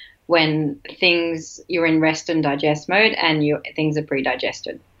gut when you're in rest and digest mode and things are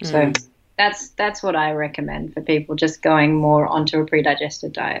pre-digested. So that's what I recommend for people, just going more onto a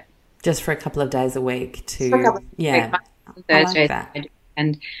pre-digested diet. Just for a couple of days a week I like that.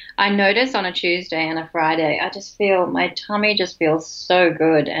 And I notice on a Tuesday and a Friday, I just feel my tummy just feels so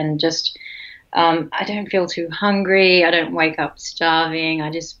good, and just I don't feel too hungry. I don't wake up starving.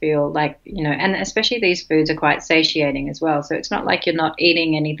 I just feel like, and especially these foods are quite satiating as well. So it's not like you're not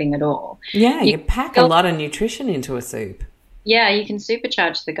eating anything at all. Yeah, you pack a lot of nutrition into a soup. Yeah, you can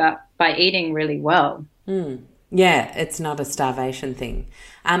supercharge the gut by eating really well. Yeah, it's not a starvation thing.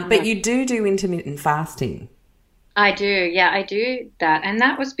 But you do intermittent fasting. I do. Yeah, I do that. And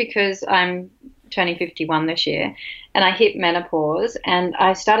that was because I'm turning 51 this year, and I hit menopause, and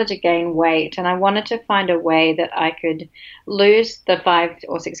I started to gain weight, and I wanted to find a way that I could lose the 5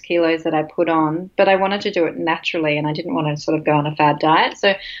 or 6 kilos that I put on, but I wanted to do it naturally, and I didn't want to sort of go on a fad diet.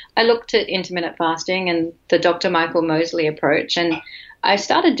 So I looked at intermittent fasting and the Dr. Michael Mosley approach, and I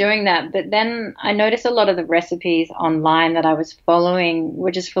started doing that, but then I noticed a lot of the recipes online that I was following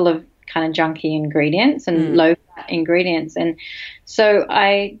were just full of kind of junky ingredients and low-fat ingredients. And so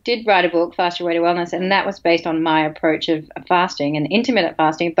I did write a book, Fast Your Way to Wellness, and that was based on my approach of fasting and intermittent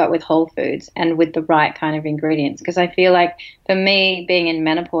fasting, but with whole foods and with the right kind of ingredients. Because I feel like for me, being in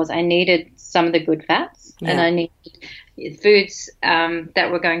menopause, I needed some of the good fats, and I needed foods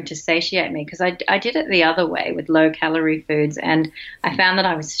that were going to satiate me, because I did it the other way with low-calorie foods, and I found that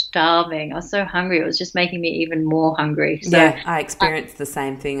I was starving. I was so hungry. It was just making me even more hungry. So yeah, I experienced the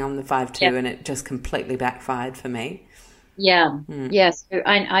same thing on the 5-2, and it just completely backfired for me. Yeah. Yes. So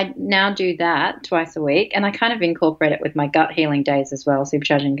I now do that twice a week, and I kind of incorporate it with my gut healing days as well,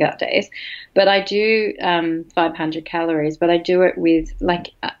 supercharging gut days. But I do 500 calories, but I do it with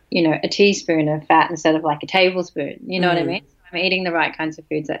a teaspoon of fat instead of like a tablespoon. You know what I mean? I'm eating the right kinds of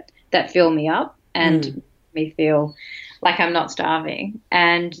foods that fill me up and make me feel like I'm not starving.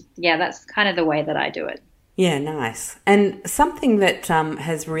 And yeah, that's kind of the way that I do it. Yeah, nice. And something that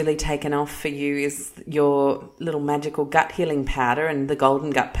has really taken off for you is your little magical gut healing powder and the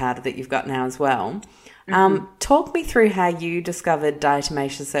golden gut powder that you've got now as well. Talk me through how you discovered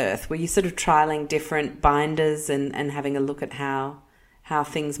Diatomaceous Earth. Were you sort of trialing different binders and having a look at how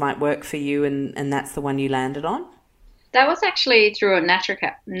things might work for you, and that's the one you landed on? That was actually through a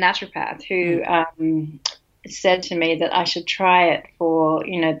naturopath who said to me that I should try it for,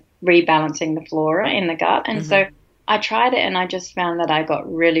 rebalancing the flora in the gut. And so I tried it, and I just found that I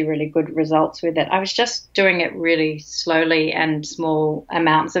got really, really good results with it. I was just doing it really slowly and small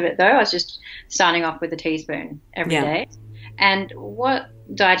amounts of it, though. I was just starting off with a teaspoon every day. And what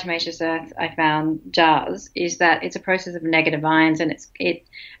Diatomaceous Earth I found does is that it's a process of negative ions, and it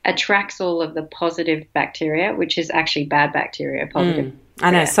attracts all of the positive bacteria, which is actually bad bacteria, positive. I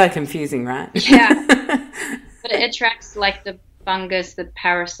know, so confusing, right? Yeah. But it attracts like the fungus, the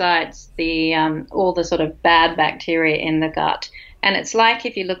parasites, the all the sort of bad bacteria in the gut. And it's like,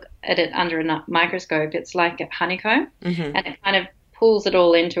 if you look at it under a microscope, it's like a honeycomb, and it kind of pulls it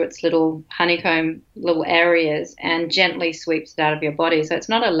all into its little honeycomb little areas and gently sweeps it out of your body. So it's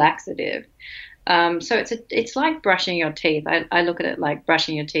not a laxative. So it's like brushing your teeth. I look at it like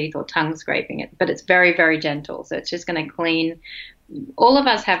brushing your teeth or tongue scraping it, but it's very, very gentle. So it's just going to clean. All of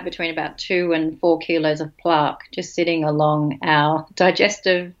us have between about 2 and 4 kilos of plaque just sitting along our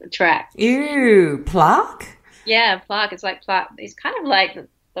digestive tract. Ew, plaque? Yeah, plaque. It's like plaque. It's kind of like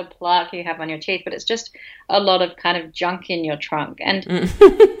the plaque you have on your teeth, but it's just a lot of kind of junk in your trunk. And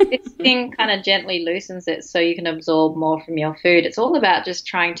this thing kind of gently loosens it so you can absorb more from your food. It's all about just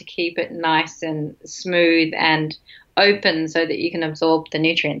trying to keep it nice and smooth and open so that you can absorb the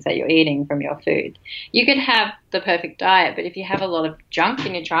nutrients that you're eating from your food. You could have the perfect diet, but if you have a lot of junk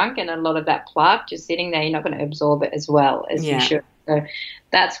in your trunk and a lot of that plaque just sitting there, you're not going to absorb it as well as you should. So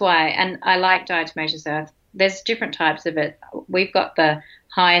that's why, and I like Diatomaceous Earth. There's different types of it. We've got the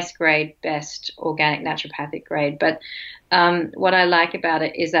highest grade, best organic naturopathic grade, but what I like about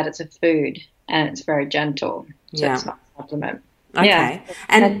it is that it's a food and it's very gentle, so it's not a supplement. Okay.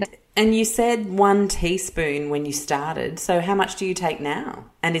 And you said 1 teaspoon when you started. So how much do you take now?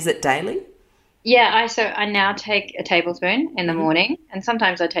 And is it daily? Yeah, I now take a tablespoon in the Hmm. morning, and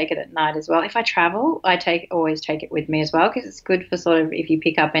sometimes I take it at night as well. If I travel, I take always take it with me as well because it's good for sort of if you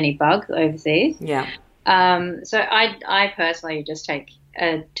pick up any bugs overseas. Yeah. So I personally just take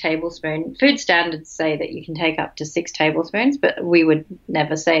a tablespoon. Food standards say that you can take up to 6 tablespoons, but we would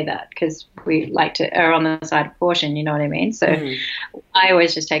never say that because we like to err on the side of caution. You know what I mean? So Mm. I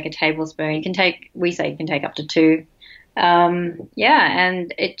always just take a tablespoon. We say you can take up to two. Yeah,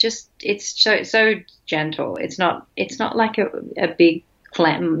 and it's so gentle. It's not like a big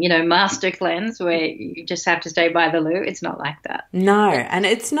master cleanse where you just have to stay by the loo. It's not like that. No, and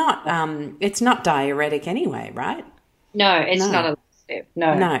it's not diuretic anyway, right? No, it's not No. a laxative.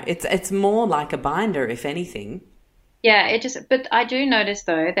 No. No, it's more like a binder, if anything. Yeah, but I do notice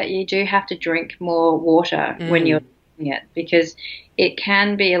though that you do have to drink more water when you're Mm. doing it because it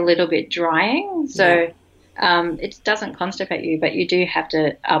can be a little bit drying. Yeah. So it doesn't constipate you, but you do have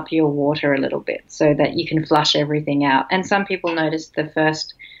to up your water a little bit so that you can flush everything out. And some people notice the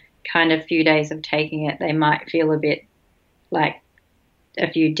first kind of few days of taking it, they might feel a bit like a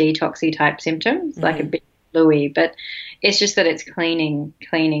few detoxy type symptoms, like a Mm. bit fluey, but it's just that it's cleaning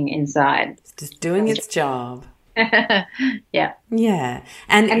inside. It's just doing its job. Yeah. Yeah.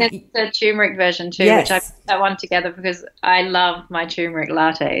 And then And the turmeric version too, which I yes. put that one together because I love my turmeric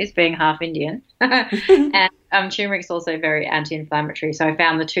lattes, being half Indian. And turmeric's also very anti-inflammatory. So I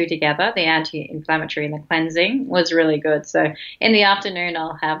found the two together, the anti-inflammatory and the cleansing, was really good. So in the afternoon,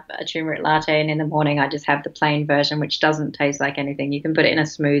 I'll have a turmeric latte, and in the morning, I just have the plain version, which doesn't taste like anything. You can put it in a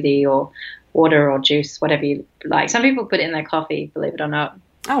smoothie or water or juice, whatever you like. Some people put it in their coffee, believe it or not.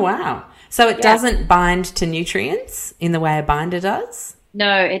 Oh, wow. So it Yeah. doesn't bind to nutrients in the way a binder does?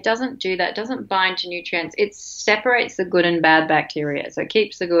 No, it doesn't do that. It doesn't bind to nutrients. It separates the good and bad bacteria. So it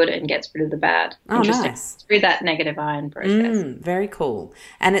keeps the good and gets rid of the bad. Oh, Interesting. nice. Through that negative ion process. Very cool.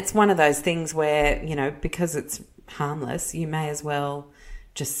 And it's one of those things where, because it's harmless, you may as well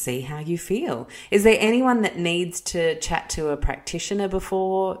just see how you feel. Is there anyone that needs to chat to a practitioner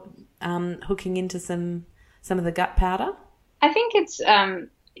before hooking into some of the gut powder? I think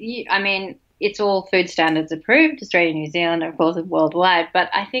I mean, it's all food standards approved, Australia, New Zealand, of course, worldwide. But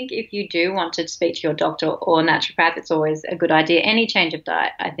I think if you do want to speak to your doctor or naturopath, it's always a good idea. Any change of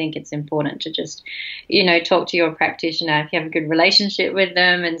diet, I think it's important to just, talk to your practitioner if you have a good relationship with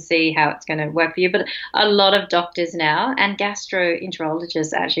them and see how it's going to work for you. But a lot of doctors now and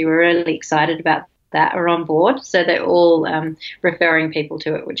gastroenterologists actually were really excited about that are on board. So they're all referring people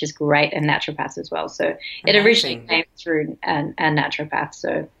to it, which is great, and naturopaths as well. So it originally Amazing. came through a naturopath.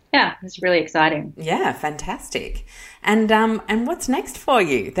 So yeah, it's really exciting. Yeah, fantastic. And what's next for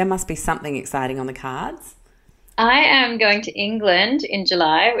you? There must be something exciting on the cards. I am going to England in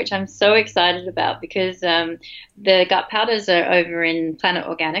July, which I'm so excited about because the gut powders are over in Planet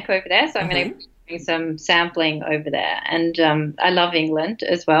Organic over there. So I'm going to Hmm. be doing some sampling over there. And I love England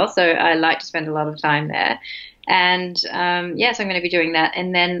as well. So I like to spend a lot of time there. And yes, I'm going to be doing that.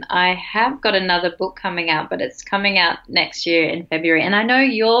 And then I have got another book coming out, but it's coming out next year in February. And I know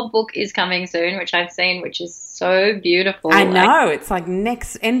your book is coming soon, which I've seen, which is so beautiful. I know. It's like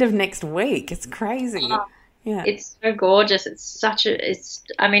end of next week. It's crazy. Oh, Yeah. it's so gorgeous.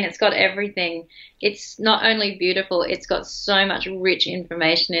 I mean, it's got everything. It's not only beautiful, it's got so much rich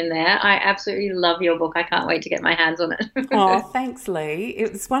information in there. I absolutely love your book. I can't wait to get my hands on Oh, it. thanks, Lee.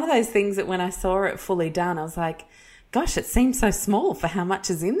 It's one of those things that when I saw it fully done, I was like, gosh, it seems so small for how much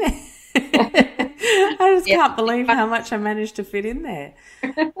is in there. I just Yeah. can't believe how much I managed to fit in there.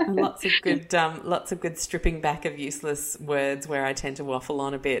 And lots of good stripping back of useless words where I tend to waffle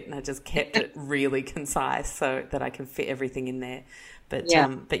on a bit, and I just kept it really concise so that I can fit everything in there. Yeah.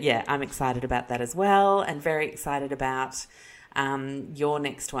 But yeah, I'm excited about that as well, and very excited about your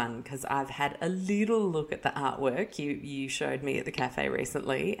next one because I've had a little look at the artwork you showed me at the cafe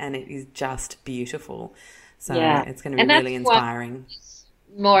recently, and it is just beautiful. So Yeah. it's going to And be that's really what inspiring.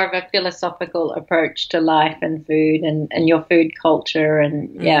 more of a philosophical approach to life and food and your food culture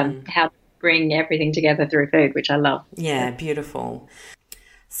and yeah, how to bring everything together through food, which I love. Yeah, beautiful.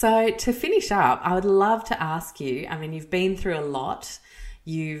 So to finish up, I would love to ask you, I mean, you've been through a lot.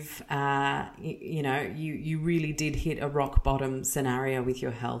 You've, you really did hit a rock bottom scenario with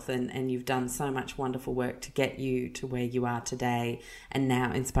your health, and you've done so much wonderful work to get you to where you are today, and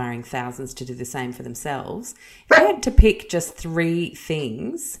now inspiring thousands to do the same for themselves. If you had to pick just three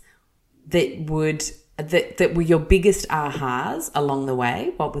things that were your biggest ahas along the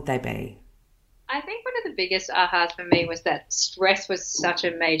way, what would they be? I think one of the the biggest ahas for me was that stress was such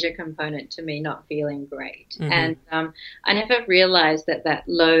a major component to me not feeling great. And I never realized that that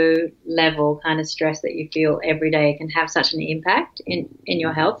low level kind of stress that you feel every day can have such an impact in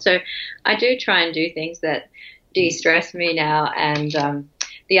your health. So I do try and do things that de-stress me now. And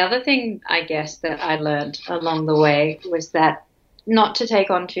the other thing, I guess, that I learned along the way was that not to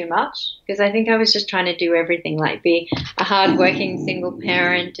take on too much, because I think I was just trying to do everything, like be a hardworking single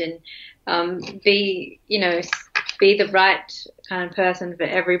parent and be the right kind of person for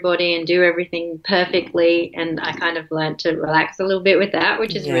everybody and do everything perfectly. And I kind of learned to relax a little bit with that,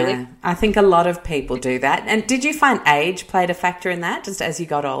 which is really... I think a lot of people do that. And did you find age played a factor in that, just as you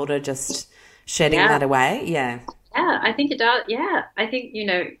got older, just shedding that away? Yeah, I think it does. Yeah, I think,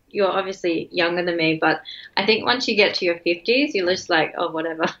 you're obviously younger than me, but I think once you get to your 50s, you're just like, oh,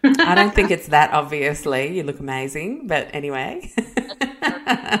 whatever. I don't think it's that, obviously. You look amazing, but anyway.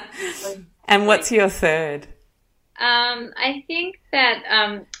 And what's your third? I think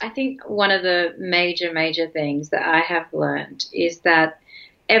one of the major things that I have learned is that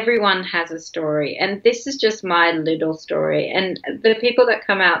everyone has a story, and this is just my little story. And the people that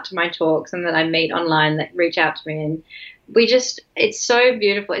come out to my talks and that I meet online that reach out to me, and it's so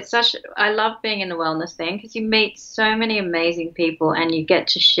beautiful. I love being in the wellness thing because you meet so many amazing people and you get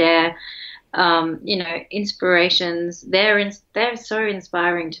to share, inspirations. They're so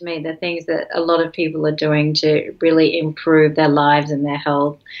inspiring to me, the things that a lot of people are doing to really improve their lives and their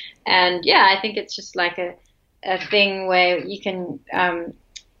health. And I think it's just like a thing where you can,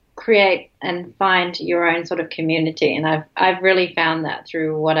 create and find your own sort of community. And I've really found that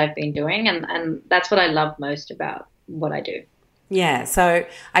through what I've been doing. And that's what I love most about what I do. Yeah. So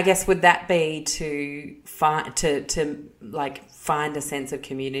I guess would that be to find a sense of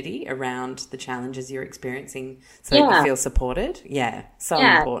community around the challenges you're experiencing so that you feel supported? Yeah. So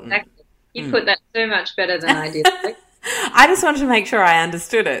important. Exactly. You put that so much better than I did. I just wanted to make sure I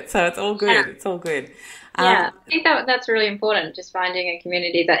understood it. So it's all good. Yeah. It's all good. I think that's really important, just finding a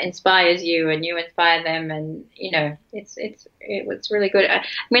community that inspires you and you inspire them, and it's really good. I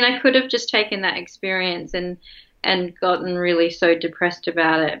mean, I could have just taken that experience and gotten really so depressed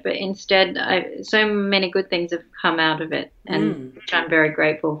about it, but instead so many good things have come out of it, and which I'm very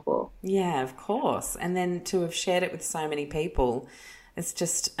grateful for. Yeah, of course. And then to have shared it with so many people, it's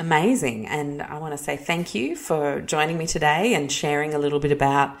just amazing. And I want to say thank you for joining me today and sharing a little bit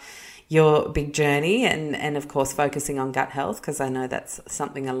about your big journey and of course focusing on gut health, because I know that's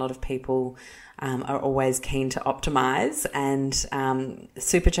something a lot of people are always keen to optimize. And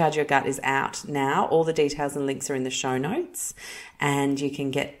Supercharge Your Gut is out now. All the details and links are in the show notes, and you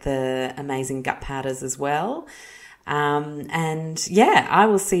can get the amazing gut powders as well. I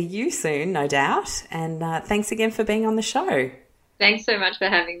will see you soon, no doubt. And thanks again for being on the show. Thanks so much for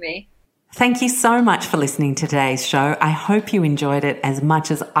having me. Thank you so much for listening to today's show. I hope you enjoyed it as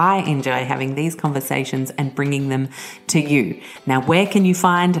much as I enjoy having these conversations and bringing them to you. Now, where can you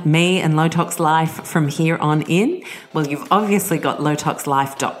find me and Low Tox Life from here on in? Well, you've obviously got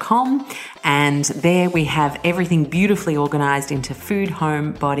lowtoxlife.com, and there we have everything beautifully organized into food,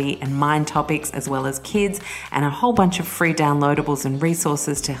 home, body, and mind topics, as well as kids, and a whole bunch of free downloadables and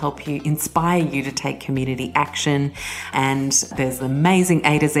resources to help you, inspire you to take community action. And there's amazing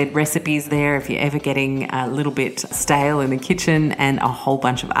A to Z recipes there if you're ever getting a little bit stale in the kitchen, and a whole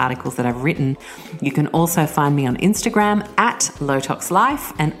bunch of articles that I've written. You can also find me on Instagram at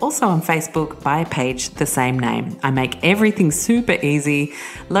LowToxLife, and also on Facebook by a page the same name. I make everything super easy,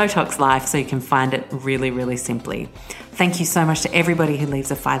 Low Tox Life, so you can find it really, really simply. Thank you so much to everybody who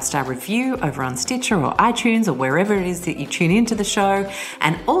leaves a 5-star review over on Stitcher or iTunes or wherever it is that you tune into the show.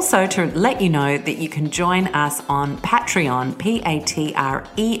 And also to let you know that you can join us on Patreon,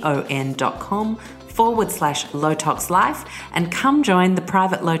 patreon.com/lowtoxlife, and come join the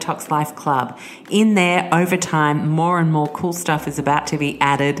private Low Tox Life Club. In there, over time, more and more cool stuff is about to be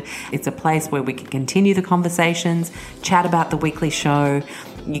added. It's a place where we can continue the conversations, chat about the weekly show.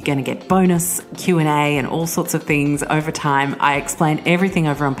 You're going to get bonus Q&A and all sorts of things over time. I explain everything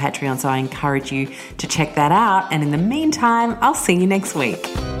over on Patreon, so I encourage you to check that out. And in the meantime, I'll see you next week.